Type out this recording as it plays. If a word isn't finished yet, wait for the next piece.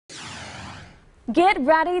Get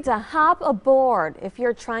ready to hop aboard. If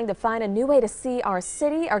you're trying to find a new way to see our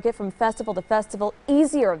city or get from festival to festival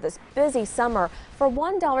easier this busy summer, for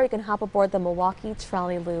 $1 you can hop aboard the Milwaukee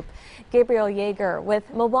Trolley Loop. Gabriel Yeager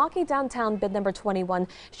with Milwaukee Downtown bid number 21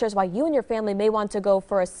 shares why you and your family may want to go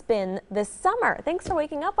for a spin this summer. Thanks for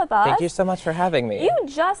waking up with us. Thank you so much for having me. You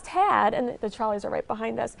just had, and the trolleys are right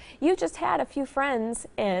behind us, you just had a few friends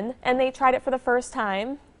in and they tried it for the first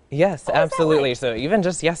time. Yes, absolutely. So even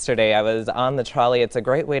just yesterday, I was on the trolley. It's a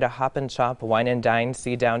great way to hop and shop, wine and dine,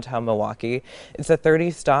 see downtown Milwaukee. It's a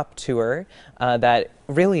 30-stop tour that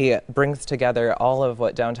really brings together all of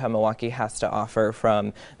what downtown Milwaukee has to offer,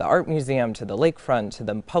 from the art museum to the lakefront to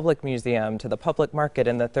the public museum to the public market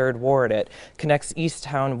in the 3rd Ward. It connects East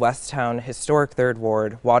Town, West Town, historic 3rd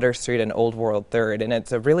Ward, Water Street, and Old World 3rd. And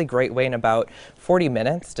it's a really great way in about 40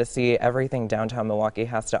 minutes to see everything downtown Milwaukee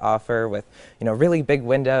has to offer with, really big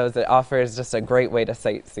windows. It offers just a great way to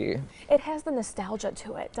sightsee. It has the nostalgia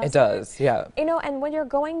to it, doesn't it? It does, yeah. And when you're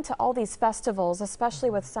going to all these festivals, especially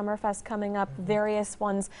with Summerfest coming up, various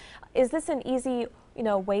ones, is this an easy,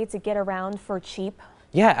 way to get around for cheap?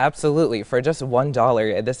 Yeah, absolutely. For just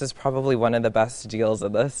 $1, this is probably one of the best deals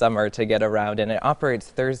of the summer to get around, and it operates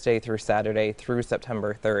Thursday through Saturday through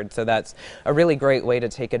September 3rd. So that's a really great way to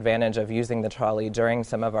take advantage of using the trolley during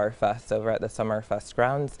some of our fests over at the Summerfest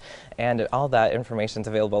grounds. And all that information is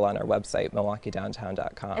available on our website,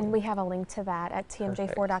 MilwaukeeDowntown.com. And we have a link to that at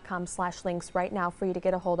TMJ4.com/links right now for you to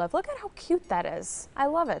get a hold of. Look at how cute that is. I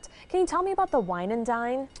love it. Can you tell me about the wine and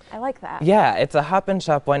dine? I like that. Yeah, it's a hop and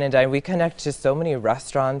shop wine and dine. We connect to so many restaurants,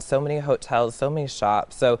 so many hotels, so many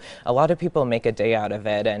shops. So a lot of people make a day out of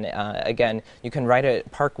it. And again, you can ride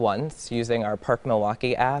it park once using our Park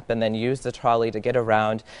Milwaukee app and then use the trolley to get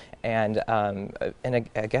around. And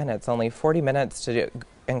again, it's only 40 minutes to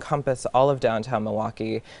encompass all of downtown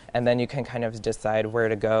Milwaukee, and then you can kind of decide where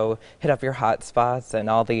to go, hit up your hot spots and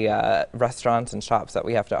all the restaurants and shops that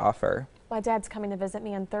we have to offer. My dad's coming to visit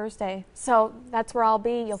me on Thursday, so that's where I'll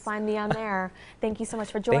be. You'll find me on there. Thank you so much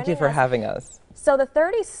for joining us. Thank you for having us. So the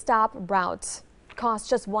 30-stop route costs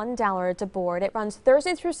just $1 to board. It runs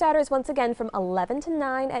Thursday through Saturdays, once again, from 11 to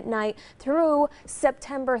 9 at night through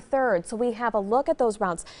September 3rd. So we have a look at those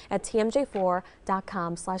routes at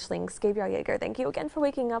TMJ4.com/links. Gabriel Yeager, thank you again for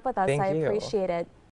waking up with us. I appreciate it.